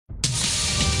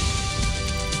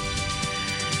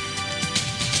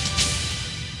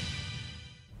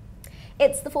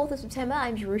It's the 4th of September.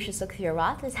 I'm Jerusha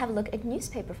Sukhirat. Let's have a look at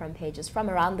newspaper front pages from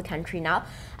around the country now.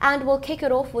 And we'll kick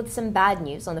it off with some bad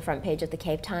news on the front page of the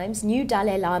Cape Times. New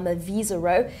Dalai Lama visa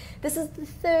row. This is the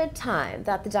third time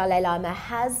that the Dalai Lama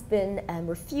has been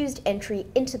refused entry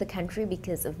into the country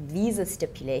because of visa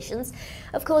stipulations.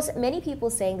 Of course, many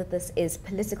people saying that this is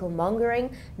political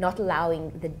mongering, not allowing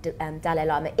the Dalai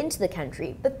Lama into the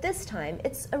country. But this time,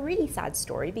 it's a really sad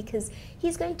story because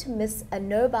he's going to miss a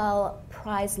Nobel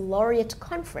Prize laureate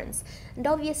conference, and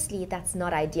obviously that's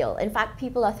not ideal. In fact,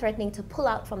 people are threatening to pull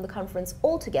out from the conference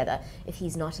altogether if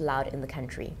he's not allowed in the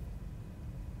country.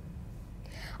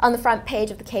 On the front page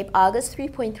of the Cape Argus,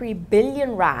 3.3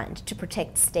 billion rand to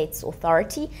protect state's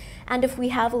authority. And if we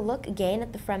have a look again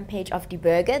at the front page of Die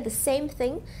Burger, the same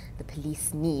thing, the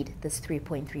police need this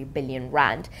 3.3 billion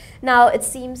rand. Now, it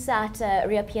seems that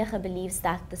Ria Piecha believes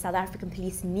that the South African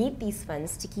police need these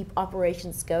funds to keep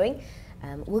operations going.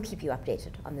 We'll keep you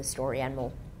updated on this story and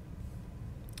more.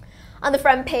 On the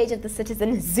front page of The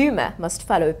Citizen, Zuma must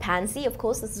follow Pansy. Of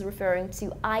course, this is referring to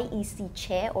IEC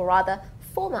chair, or rather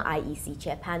former IEC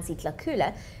chair Pansy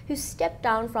Tlakula, who stepped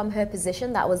down from her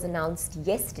position that was announced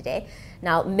yesterday.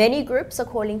 Now, many groups are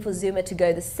calling for Zuma to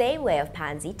go the same way of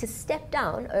Pansy, to step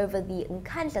down over the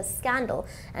Nkandla scandal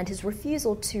and his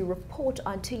refusal to report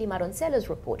on Thuli Madonsela's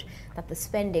report that the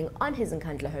spending on his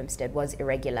Nkandla homestead was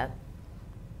irregular.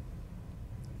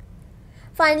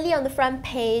 Finally, on the front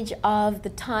page of the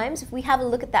Times, if we have a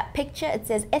look at that picture, it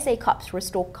says SA cops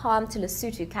restore calm to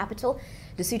Lesotho capital.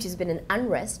 Lesotho has been in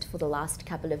unrest for the last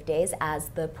couple of days as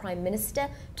the Prime Minister,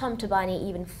 Tom Thabane,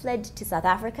 even fled to South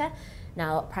Africa.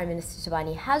 Now, Prime Minister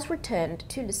Thabane has returned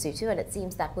to Lesotho, and it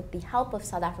seems that with the help of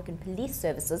South African police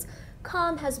services,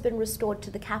 calm has been restored to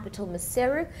the capital,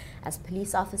 Maseru, as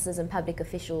police officers and public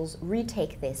officials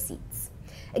retake their seats.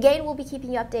 Again, we'll be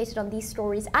keeping you updated on these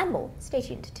stories and more. Stay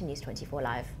tuned to News 24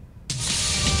 Live.